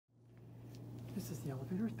This is the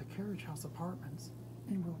elevator at the Carriage House Apartments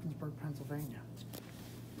in Wilkinsburg, Pennsylvania.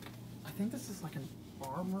 I think this is like an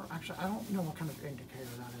Armor. Actually, I don't know what kind of indicator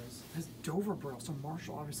that is. It has Dover Brill, so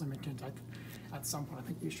Marshall obviously maintains it at some point. I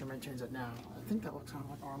think Eastern maintains it now. I think that looks kind of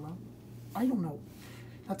like Armor. I don't know.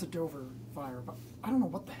 That's a Dover fire, but I don't know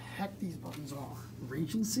what the heck these buttons are.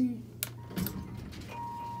 Regency?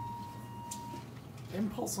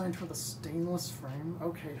 Impulse line for the stainless frame.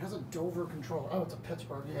 Okay, it has a Dover control. Oh, it's a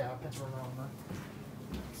Pittsburgh. Yeah, Pittsburgh-Armor.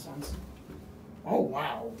 Makes sense. Oh,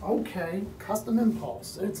 wow. Okay. Custom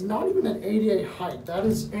impulse. It's not even an ADA height. That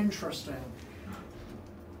is interesting.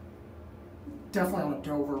 Definitely on a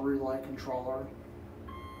Dover relay controller.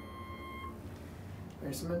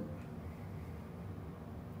 Basement.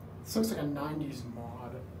 This looks like a 90s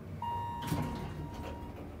mod.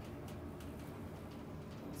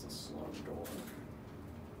 That's a slow door.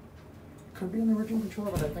 Could be an original controller,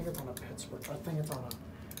 but I think it's on a Pittsburgh. I think it's on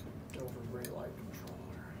a Dover relay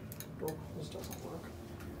controller. Door close doesn't work.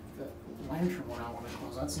 The lantern one I want to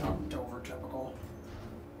close. That's not Dover typical.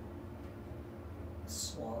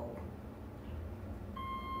 Slow.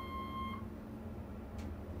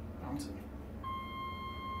 Bouncy.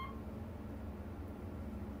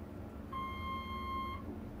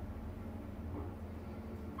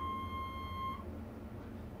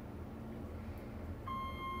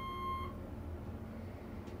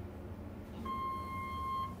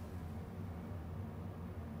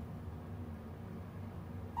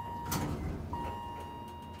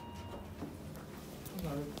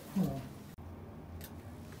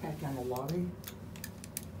 Back down the lobby.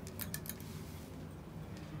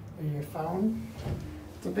 A phone.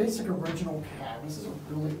 It's a basic original cab. This is a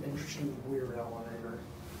really interesting, weird elevator.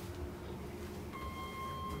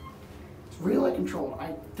 It's relay controlled.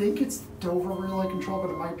 I think it's Dover relay control,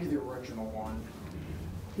 but it might be the original one.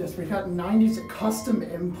 Yes, we've got 90s custom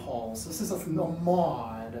impulse. This is a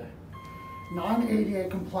mod. Non-ADA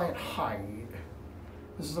compliant height.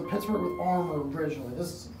 This is a Pittsburgh with Armor originally. This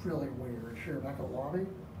is really weird. Here, back at the lobby.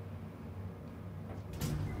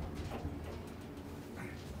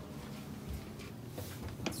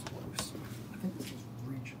 That's loose. I think this is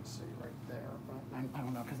Regency right there, but I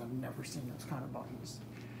don't know because I've never seen those kind of buttons.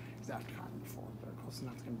 Exact kind before, but close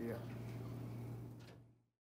enough. That's going to be it.